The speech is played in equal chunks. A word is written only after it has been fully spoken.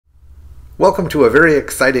Welcome to a very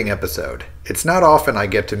exciting episode. It's not often I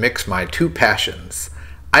get to mix my two passions.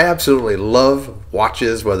 I absolutely love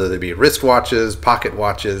watches, whether they be wristwatches, pocket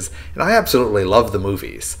watches, and I absolutely love the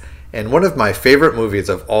movies. And one of my favorite movies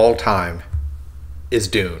of all time is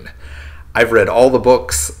Dune. I've read all the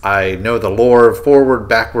books, I know the lore, forward,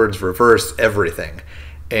 backwards, reverse, everything.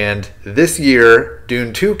 And this year,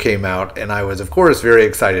 Dune 2 came out, and I was of course very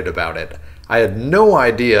excited about it. I had no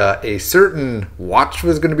idea a certain watch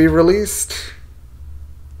was going to be released.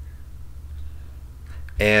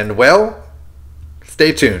 And well,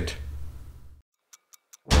 stay tuned.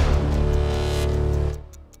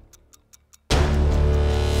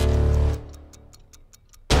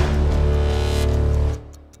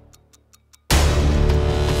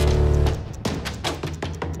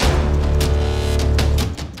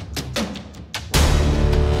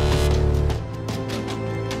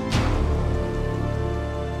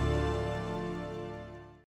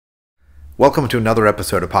 Welcome to another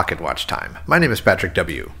episode of Pocket Watch Time. My name is Patrick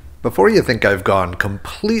W. Before you think I've gone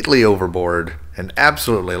completely overboard and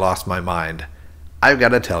absolutely lost my mind, I've got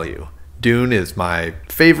to tell you, Dune is my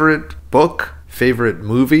favorite book, favorite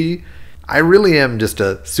movie. I really am just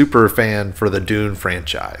a super fan for the Dune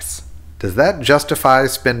franchise. Does that justify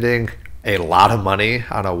spending a lot of money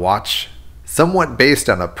on a watch somewhat based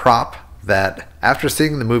on a prop that, after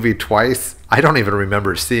seeing the movie twice, I don't even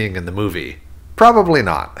remember seeing in the movie? Probably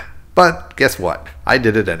not. But guess what? I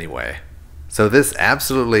did it anyway. So this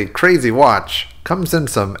absolutely crazy watch comes in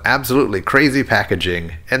some absolutely crazy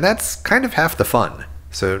packaging, and that's kind of half the fun.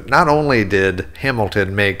 So not only did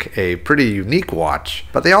Hamilton make a pretty unique watch,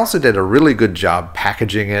 but they also did a really good job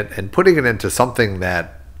packaging it and putting it into something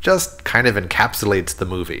that just kind of encapsulates the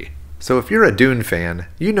movie. So if you're a Dune fan,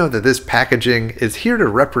 you know that this packaging is here to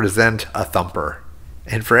represent a thumper.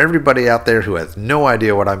 And for everybody out there who has no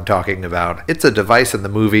idea what I'm talking about, it's a device in the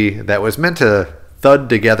movie that was meant to thud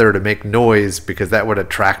together to make noise because that would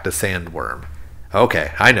attract a sandworm.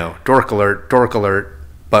 Okay, I know, dork alert,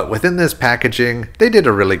 but within this packaging, they did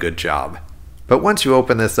a really good job. But once you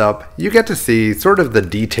open this up, you get to see sort of the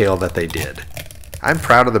detail that they did. I'm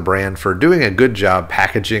proud of the brand for doing a good job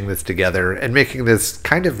packaging this together and making this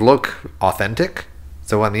kind of look authentic.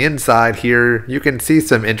 So on the inside here, you can see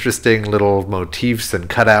some interesting little motifs and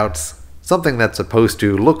cutouts, something that's supposed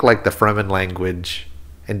to look like the Fremen language.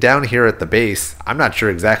 And down here at the base, I'm not sure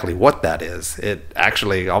exactly what that is. It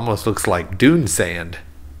actually almost looks like dune sand.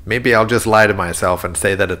 Maybe I'll just lie to myself and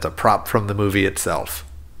say that it's a prop from the movie itself.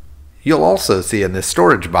 You'll also see in this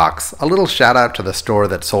storage box a little shout out to the store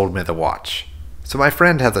that sold me the watch. So my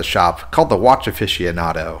friend has a shop called the Watch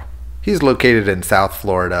Aficionado. He's located in South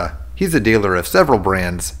Florida. He's a dealer of several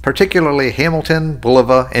brands, particularly Hamilton,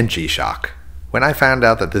 Bulova, and G-Shock. When I found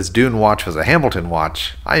out that this Dune watch was a Hamilton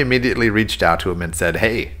watch, I immediately reached out to him and said,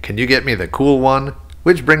 "Hey, can you get me the cool one?"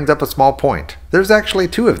 Which brings up a small point. There's actually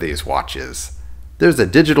two of these watches. There's a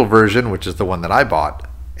digital version, which is the one that I bought,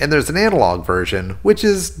 and there's an analog version, which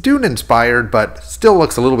is Dune inspired, but still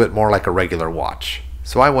looks a little bit more like a regular watch.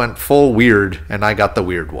 So I went full weird, and I got the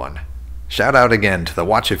weird one. Shout out again to the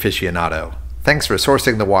Watch Aficionado. Thanks for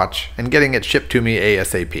sourcing the watch and getting it shipped to me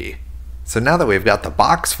ASAP. So now that we've got the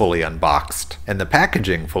box fully unboxed and the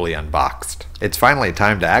packaging fully unboxed, it's finally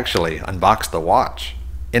time to actually unbox the watch.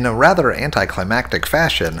 In a rather anticlimactic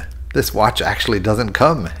fashion, this watch actually doesn't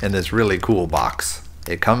come in this really cool box.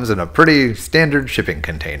 It comes in a pretty standard shipping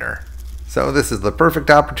container. So this is the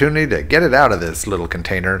perfect opportunity to get it out of this little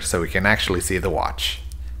container so we can actually see the watch.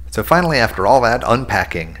 So finally, after all that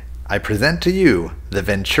unpacking, I present to you the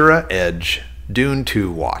Ventura Edge Dune 2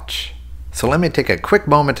 watch. So let me take a quick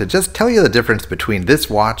moment to just tell you the difference between this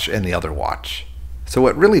watch and the other watch. So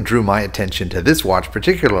what really drew my attention to this watch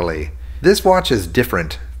particularly, this watch is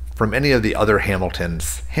different from any of the other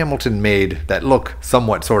Hamiltons Hamilton made that look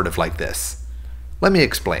somewhat sort of like this. Let me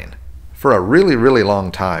explain. For a really long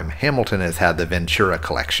time, Hamilton has had the Ventura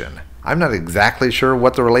collection. I'm not exactly sure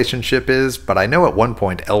what the relationship is, but I know at one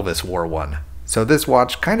point Elvis wore one. So this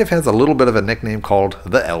watch kind of has a little bit of a nickname called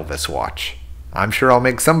the Elvis watch. I'm sure I'll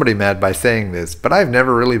make somebody mad by saying this, but I've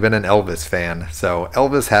never really been an Elvis fan, so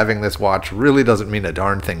Elvis having this watch really doesn't mean a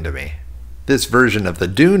darn thing to me. This version of the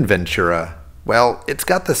Dune Ventura, well, it's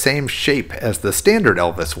got the same shape as the standard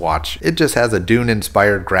Elvis watch, it just has a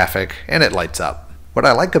Dune-inspired graphic, and it lights up. What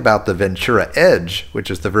I like about the Ventura Edge, which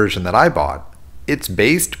is the version that I bought, it's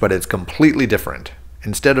based, but it's completely different.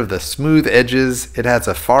 Instead of the smooth edges, it has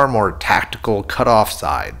a far more tactical cut-off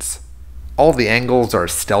sides. All the angles are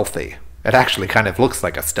stealthy. It actually kind of looks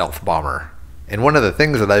like a stealth bomber. And one of the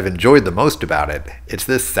things that I've enjoyed the most about it, it's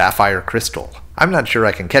this sapphire crystal. I'm not sure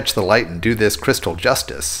I can catch the light and do this crystal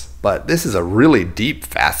justice, But this is a really deep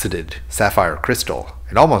faceted sapphire crystal.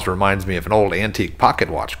 It almost reminds me of an old antique pocket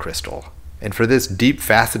watch crystal. And for this deep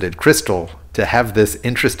faceted crystal to have this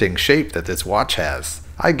interesting shape that this watch has,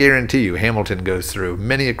 I guarantee you Hamilton goes through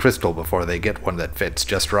many a crystal before they get one that fits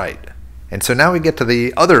just right. And so now we get to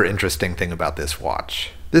the other interesting thing about this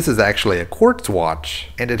watch. This is actually a quartz watch,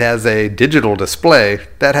 and it has a digital display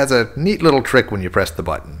that has a neat little trick when you press the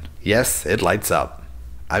button. Yes, it lights up.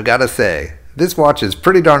 I've gotta say, this watch is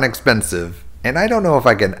pretty darn expensive, and I don't know if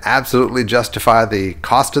I can absolutely justify the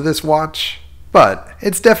cost of this watch, but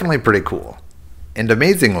it's definitely pretty cool. And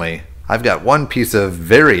amazingly, I've got one piece of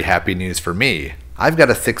very happy news for me. I've got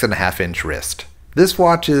a 6.5-inch wrist. This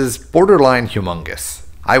watch is borderline humongous.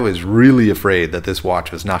 I was really afraid that this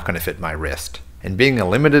watch was not going to fit my wrist. And being a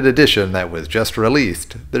limited edition that was just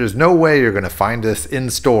released, there's no way you're going to find this in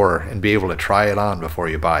store and be able to try it on before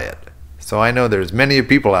you buy it. So I know there's many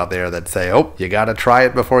people out there that say, oh, you gotta try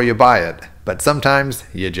it before you buy it. But sometimes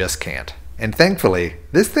you just can't. And thankfully,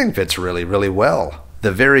 this thing fits really, really well.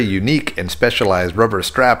 The very unique and specialized rubber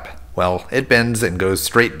strap, well, it bends and goes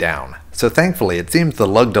straight down. So thankfully, it seems the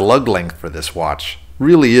lug-to-lug length for this watch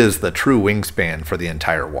really is the true wingspan for the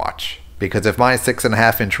entire watch. Because if my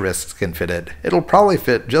 6.5-inch wrists can fit it, it'll probably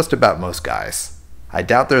fit just about most guys. I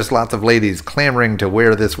doubt there's lots of ladies clamoring to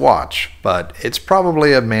wear this watch, but it's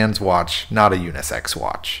probably a man's watch, not a unisex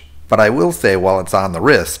watch. But I will say while it's on the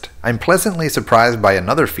wrist, I'm pleasantly surprised by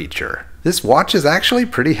another feature. This watch is actually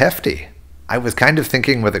pretty hefty. I was kind of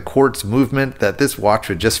thinking with a quartz movement that this watch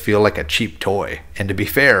would just feel like a cheap toy, and to be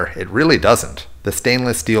fair, it really doesn't. The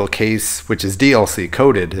stainless steel case, which is DLC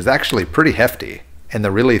coated, is actually pretty hefty. And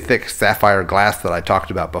the really thick sapphire glass that I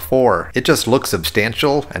talked about before, it just looks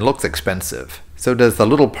substantial and looks expensive. So does the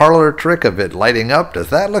little parlor trick of it lighting up, does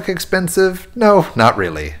that look expensive? No, not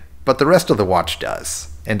really. But the rest of the watch does.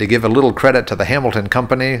 And to give a little credit to the Hamilton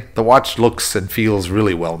company, the watch looks and feels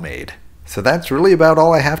really well made. So that's really about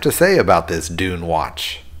all I have to say about this Dune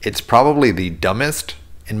watch. It's probably the dumbest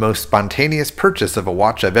and most spontaneous purchase of a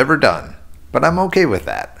watch I've ever done. But I'm okay with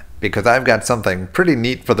that, because I've got something pretty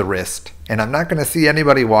neat for the wrist, and I'm not going to see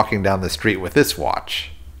anybody walking down the street with this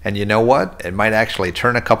watch. And you know what? It might actually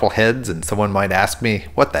turn a couple heads and someone might ask me,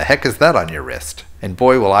 what the heck is that on your wrist? And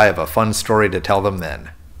boy will I have a fun story to tell them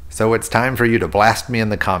then. So it's time for you to blast me in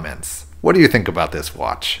the comments. What do you think about this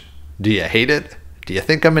watch? Do you hate it? Do you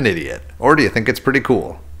think I'm an idiot? Or do you think it's pretty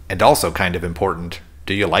cool? And also kind of important,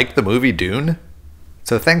 do you like the movie Dune?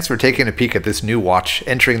 So thanks for taking a peek at this new watch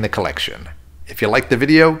entering the collection. If you liked the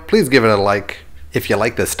video, please give it a like. If you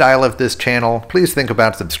like the style of this channel, please think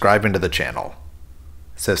about subscribing to the channel.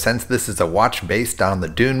 So since this is a watch based on the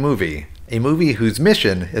Dune movie, a movie whose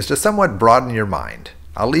mission is to somewhat broaden your mind,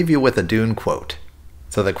 I'll leave you with a Dune quote.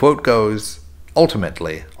 So the quote goes,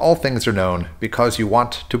 "Ultimately, all things are known because you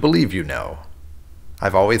want to believe you know."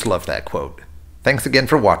 I've always loved that quote. Thanks again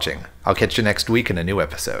for watching. I'll catch you next week in a new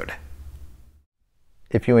episode.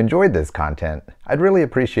 If you enjoyed this content, I'd really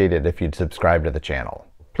appreciate it if you'd subscribe to the channel.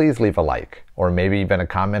 Please leave a like, or maybe even a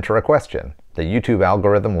comment or a question. The YouTube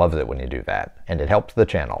algorithm loves it when you do that, and it helps the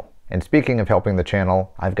channel. And speaking of helping the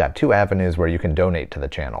channel, I've got 2 avenues where you can donate to the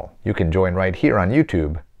channel. You can join right here on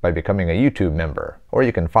YouTube by becoming a YouTube member, or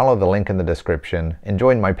you can follow the link in the description and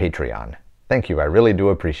join my Patreon. Thank you, I really do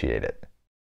appreciate it.